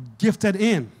you gifted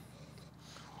in?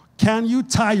 Can you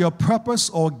tie your purpose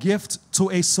or gift to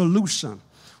a solution?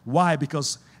 Why?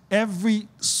 Because every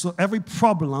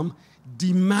problem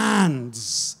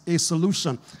demands a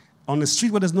solution. On the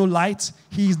street where there's no light,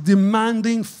 he's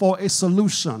demanding for a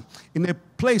solution. In a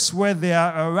place where there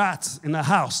are a rat in a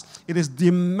house, it is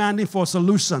demanding for a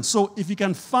solution. So if you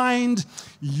can find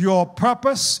your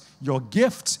purpose, your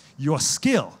gift, your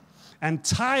skill, and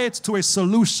tie it to a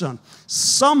solution,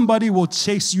 somebody will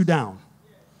chase you down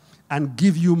and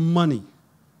give you money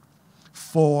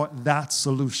for that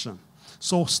solution.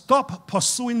 So stop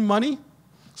pursuing money,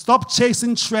 stop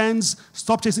chasing trends,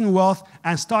 stop chasing wealth,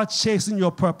 and start chasing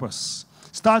your purpose.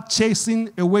 Start chasing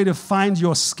a way to find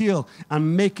your skill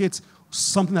and make it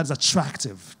something that's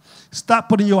attractive. Start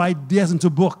putting your ideas into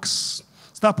books.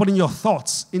 Start putting your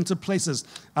thoughts into places.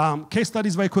 Case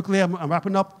studies very quickly, I'm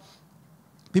wrapping up.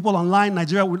 People online,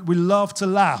 Nigeria, we love to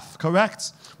laugh,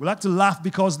 correct? We like to laugh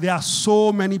because there are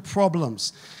so many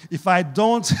problems. If I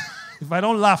don't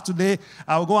laugh today,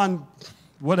 I'll go on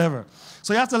whatever.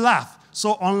 So you have to laugh.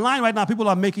 So online right now, people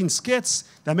are making skits,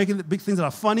 they're making big things that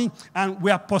are funny, and we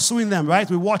are pursuing them, right?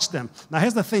 We watch them. Now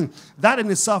here's the thing, that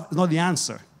in itself is not the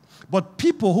answer. But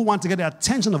people who want to get the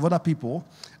attention of other people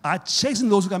are chasing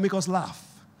those who can make us laugh.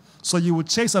 So you would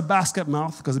chase a basket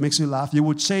mouth because it makes you laugh. You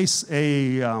would chase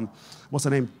a, what's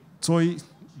her name? Toy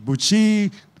Buchi,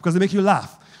 because they make you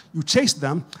laugh. You chase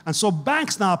them, and so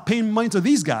banks now are paying money to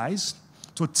these guys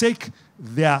to take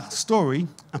their story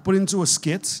and put it into a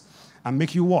skit and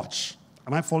make you watch.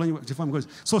 Am I following you?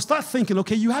 So start thinking,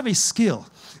 okay, you have a skill.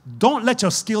 Don't let your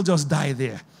skill just die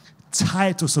there. Tie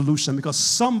it to a solution because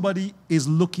somebody is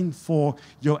looking for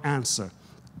your answer.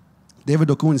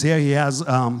 David Okun is here. He has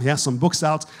some books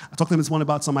out. I talked to him this morning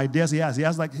about some ideas he has.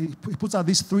 He puts out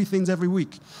these 3 things every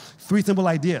week. 3 simple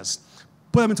ideas.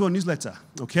 Put them into a newsletter,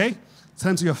 okay?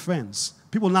 Send them to your friends.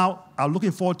 People now are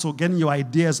looking forward to getting your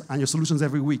ideas and your solutions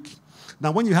every week.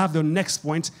 Now, when you have the next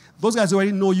point, those guys who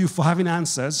already know you for having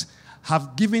answers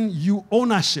have given you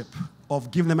ownership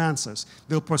of giving them answers.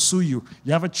 They'll pursue you.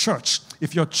 You have a church.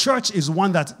 If your church is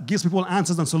one that gives people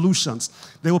answers and solutions,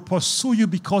 they will pursue you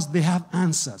because they have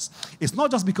answers. It's not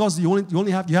just because you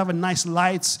have a nice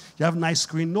lights, you have a nice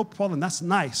screen, no problem, that's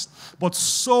nice. But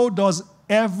so does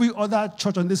every other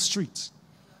church on this street.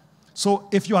 So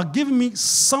if you are giving me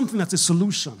something that's a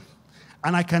solution,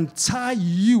 and I can tie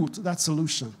you to that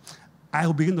solution, I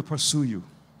will begin to pursue you.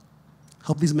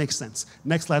 Hope this makes sense.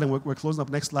 Next slide, and we're closing up.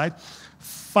 Next slide.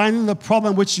 Finding the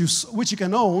problem which you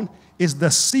can own is the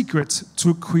secret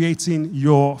to creating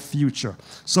your future.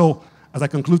 So, as I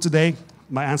conclude today,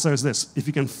 my answer is this. If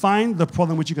you can find the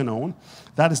problem which you can own,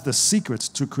 that is the secret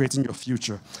to creating your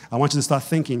future. I want you to start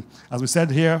thinking. As we said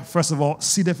here, first of all,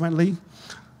 see differently.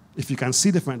 If you can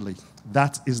see differently,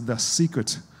 that is the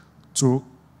secret to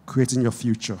creating your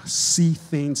future. See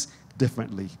things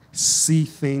differently. See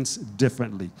things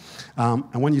differently.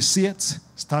 And when you see it,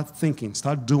 start thinking,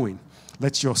 start doing.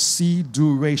 Let your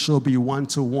see-do ratio be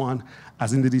 1-to-1,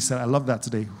 as Indy said. I love that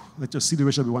today. Let your see-do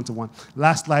ratio be 1-to-1.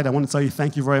 Last slide, I want to tell you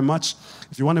thank you very much.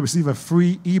 If you want to receive a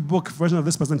free ebook version of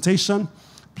this presentation,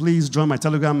 please join my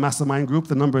Telegram mastermind group.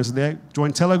 The number is there.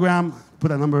 Join Telegram, put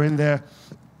that number in there.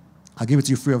 I'll give it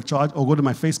to you free of charge. Or go to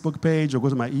my Facebook page or go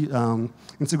to my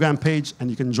Instagram page,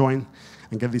 and you can join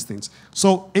and get these things.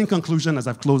 So in conclusion, as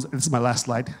I've closed, this is my last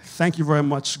slide. Thank you very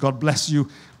much. God bless you.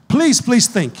 Please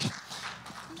think.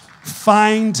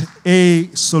 Find a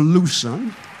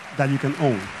solution that you can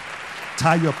own.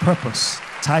 Tie your purpose,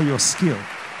 tie your skill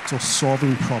to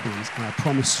solving problems. And I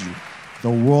promise you, the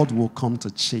world will come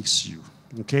to chase you.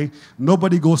 Okay?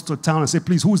 Nobody goes to town and say,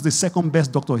 please, who's the second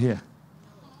best doctor here?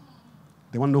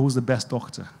 They want to know who's the best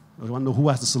doctor. They want to know who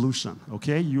has the solution.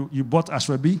 Okay? You bought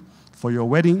Ashwabi for your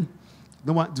wedding.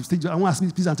 I want to ask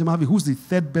you, please, Auntie Mavi, who's the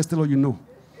third best tailor you know?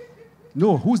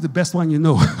 No, who's the best one you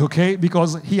know? Okay?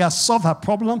 Because he has solved her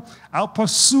problem. I'll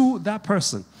pursue that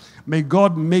person. May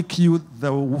God make you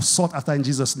the sought after in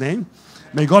Jesus' name.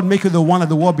 May God make you the one that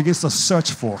the world begins to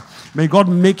search for. May God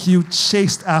make you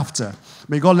chased after.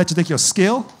 May God let you take your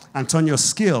skill and turn your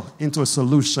skill into a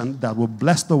solution that will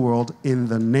bless the world in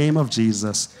the name of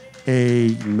Jesus.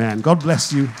 Amen. God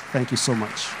bless you. Thank you so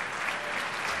much.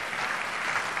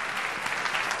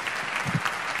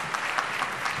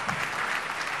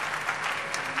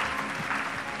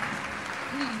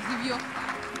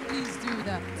 Please do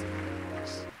that.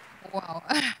 Wow.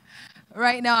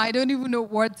 Right now, I don't even know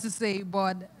what to say,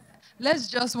 but let's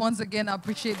just once again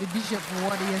appreciate the bishop for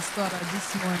what he has taught us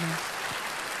this morning.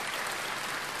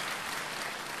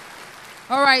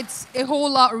 All right, a whole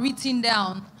lot written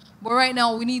down, but right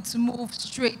now we need to move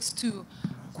straight to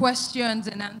questions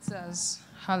and answers.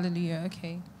 Hallelujah,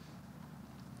 okay.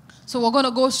 So we're going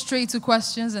to go straight to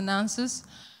questions and answers.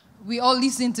 We all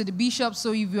listen to the bishop,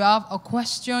 so if you have a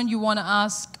question you want to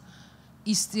ask,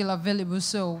 he's still available.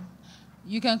 So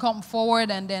you can come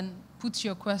forward and then put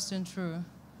your question through.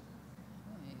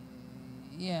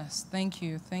 Yes, thank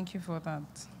you. Thank you for that.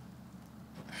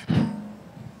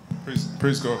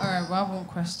 Praise God. All right, we have one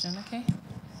question, okay?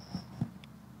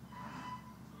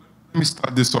 Let me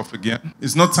start this off again.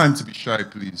 It's not time to be shy,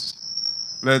 please.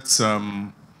 Let's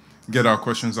get our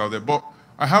questions out there. But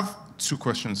I have two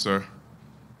questions, sir.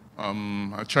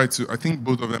 I think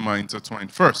both of them are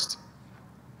intertwined. First,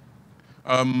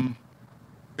 a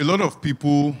lot of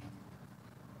people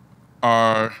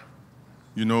are,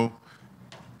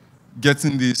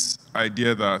 getting this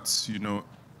idea that,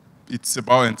 it's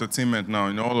about entertainment now,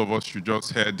 and all of us should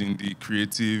just head in the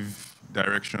creative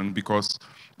direction because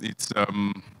it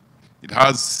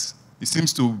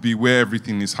seems to be where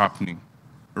everything is happening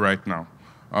right now.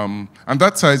 And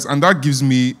that gives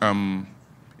me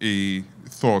a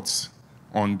thought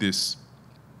on this.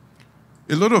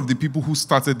 A lot of the people who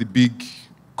started the big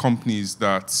companies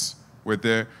that were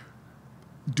there,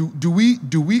 do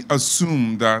we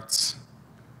assume that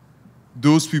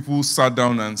those people sat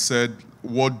down and said,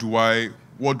 what do I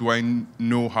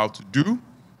know how to do?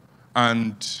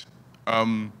 And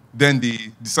then they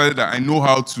decided that I know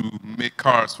how to make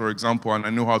cars, for example, and I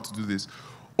know how to do this.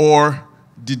 Or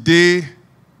did they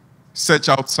search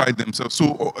outside themselves?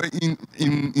 So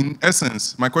in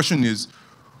essence, my question is,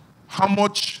 how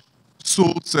much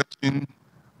soul searching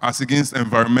as against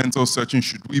environmental searching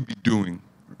should we be doing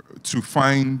to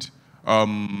find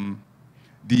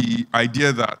the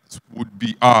idea that would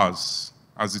be ours,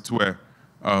 as it were?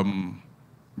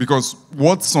 Because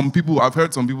I've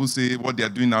heard some people say what they're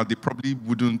doing now, they probably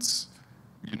wouldn't,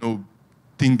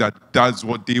 think that that's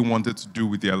what they wanted to do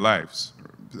with their lives.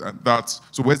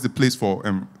 So where's the place for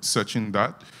searching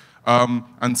that?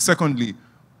 And secondly,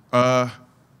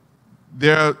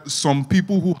 there are some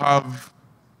people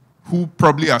who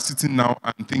probably are sitting now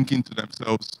and thinking to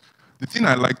themselves, the thing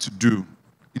I like to do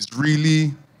is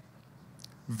really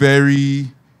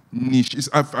very niche.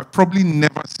 I've probably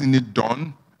never seen it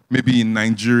done, maybe in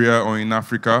Nigeria or in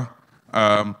Africa.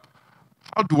 How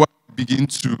do I begin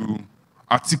to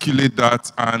articulate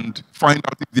that and find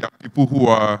out if there are people who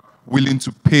are willing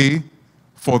to pay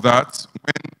for that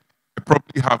when I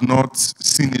probably have not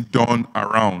seen it done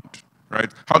around,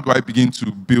 right? How do I begin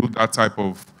to build that type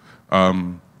of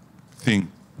thing?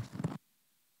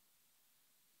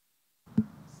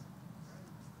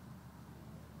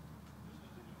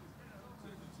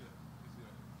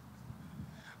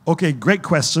 Okay, great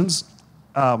questions.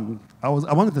 I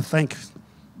wanted to thank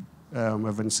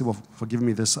Reverend Sibo for giving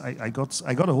me this. I got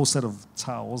a whole set of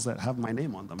towels that have my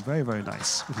name on them. Very, very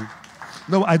nice.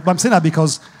 No, I'm saying that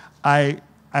because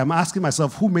I'm asking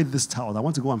myself, who made this towel? I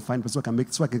want to go and find it so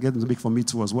I can get them to make for me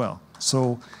too as well.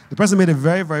 So the person made it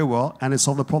very, very well, and it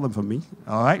solved the problem for me.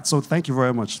 All right. So thank you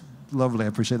very much. Lovely. I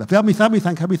appreciate that. Help me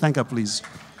thank her, please.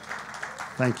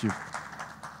 Thank you.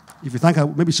 If you thank her,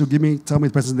 maybe she'll tell me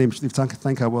the person's name if you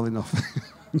thank her well enough.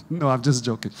 No, I'm just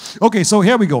joking. Okay, so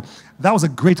here we go. That was a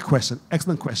great question.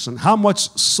 Excellent question. How much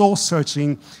soul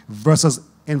searching versus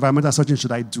environmental searching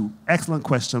should I do? Excellent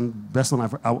question. Best one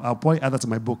I'll probably add that to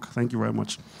my book. Thank you very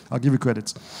much. I'll give you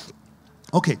credit.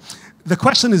 Okay, the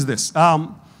question is this.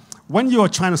 When you're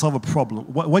trying to solve a problem,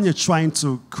 when you're trying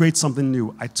to create something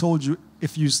new, I told you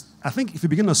I think if you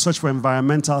begin to search for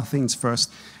environmental things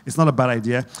first, it's not a bad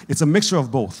idea. It's a mixture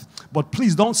of both. But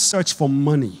please don't search for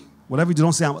money. Whatever you do,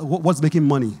 don't say, what's making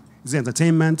money? Is it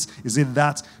entertainment? Is it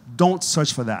that? Don't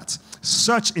search for that.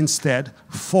 Search instead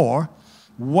for,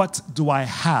 what do I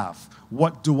have?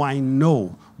 What do I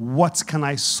know? What can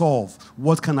I solve?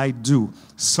 What can I do?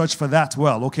 Search for that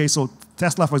well. Okay, so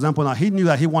Tesla, for example, now he knew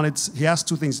that he has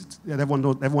two things that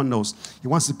everyone knows. He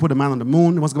wants to put a man on the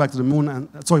moon, he wants to go back to the moon, and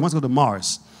so he wants to go to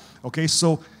Mars. Okay,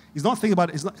 so he's not thinking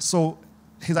about it. So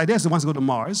his idea is he wants to go to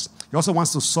Mars. He also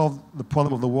wants to solve the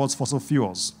problem of the world's fossil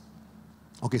fuels.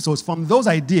 Okay, so it's from those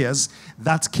ideas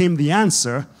that came the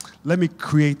answer, let me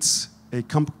create a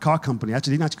car company.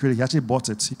 Actually, he didn't actually create it, he actually bought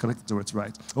it. He connected to it,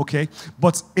 right? Okay,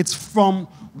 but it's from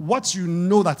what you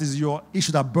know that is your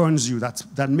issue that burns you,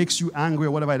 that makes you angry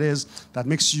or whatever it is, that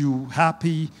makes you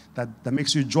happy, that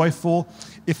makes you joyful.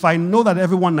 If I know that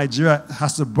everyone in Nigeria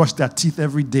has to brush their teeth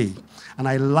every day, and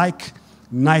I like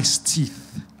nice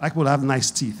teeth, I like people to have nice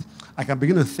teeth, I can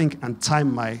begin to think and tie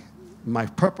my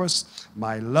purpose,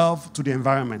 my love to the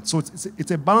environment. So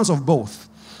it's a balance of both.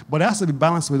 But it has to be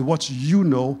balanced with what you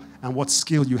know and what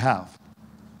skill you have.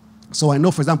 So I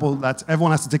know, for example, that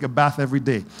everyone has to take a bath every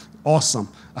day. Awesome.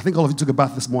 I think all of you took a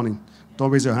bath this morning. Don't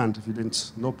raise your hand if you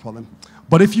didn't. No problem.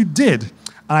 But if you did, and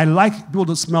I like people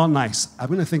to smell nice, I'm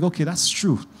going to think, okay, that's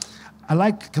true.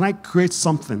 Can I create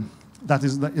something that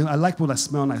is, I like people that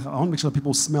smell nice. I want to make sure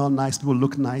people smell nice, people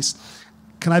look nice.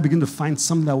 Can I begin to find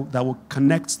something that will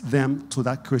connect them to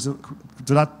that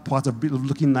part of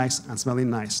looking nice and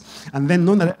smelling nice? And then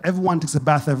knowing that everyone takes a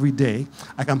bath every day,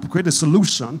 I can create a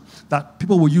solution that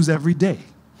people will use every day.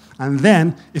 And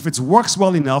then, if it works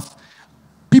well enough,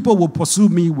 people will pursue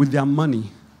me with their money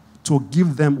to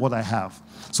give them what I have.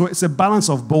 So it's a balance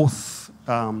of both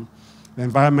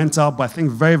environmental, but I think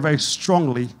very, very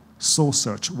strongly soul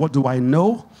search. What do I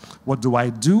know? What do I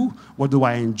do? What do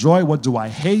I enjoy? What do I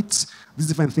hate? These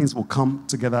different things will come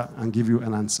together and give you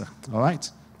an answer. All right?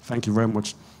 Thank you very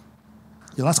much.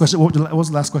 Your last question, what was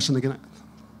the last question again?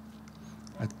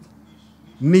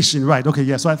 Niching, right. Okay,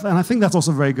 yeah. So I think that's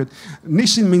also very good.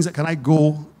 Niching means that can I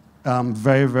go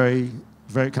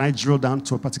can I drill down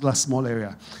to a particular small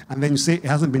area? And then you say it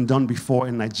hasn't been done before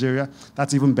in Nigeria.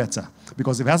 That's even better.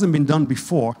 Because if it hasn't been done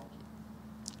before,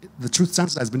 the truth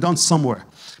stands that it's been done somewhere.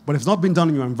 But if it's not been done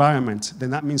in your environment,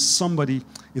 then that means somebody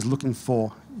is looking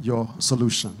for your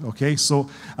solution, okay? So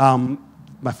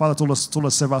my father told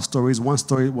us several stories. One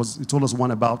story was, he told us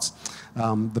one about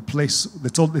the place,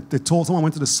 someone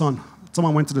went to the sun.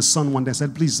 Someone went to the sun one day and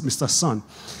said, please, Mr. Sun,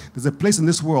 there's a place in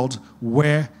this world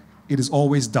where it is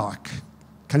always dark.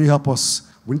 Can you help us?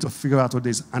 We need to figure out what it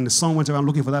is. And the sun went around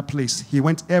looking for that place. He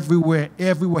went everywhere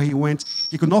he went.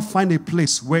 He could not find a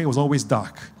place where it was always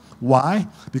dark. Why?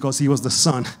 Because he was the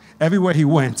sun. Everywhere he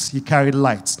went, he carried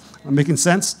light. Making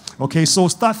sense? Okay, so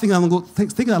start thinking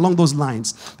along those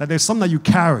lines, that there's something that you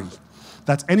carry,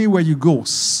 that anywhere you go,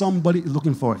 somebody is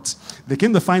looking for it. They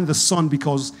came to find the sun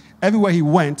because everywhere he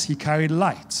went, he carried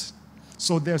light.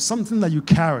 So there's something that you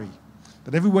carry,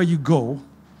 that everywhere you go,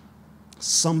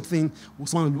 someone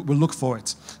will look for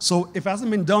it. So if it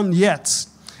hasn't been done yet,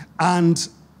 and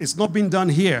it's not been done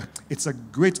here, it's a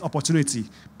great opportunity.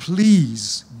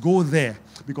 Please go there,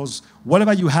 because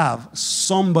whatever you have,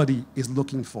 somebody is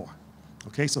looking for.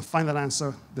 Okay, so find that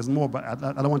answer. There's more, but I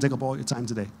don't want to take up all your time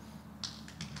today.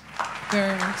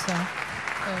 Very much so.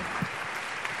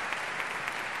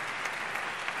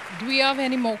 Do we have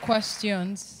any more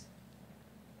questions?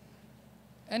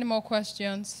 Any more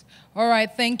questions? All right,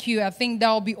 thank you. I think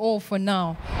that'll be all for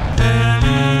now.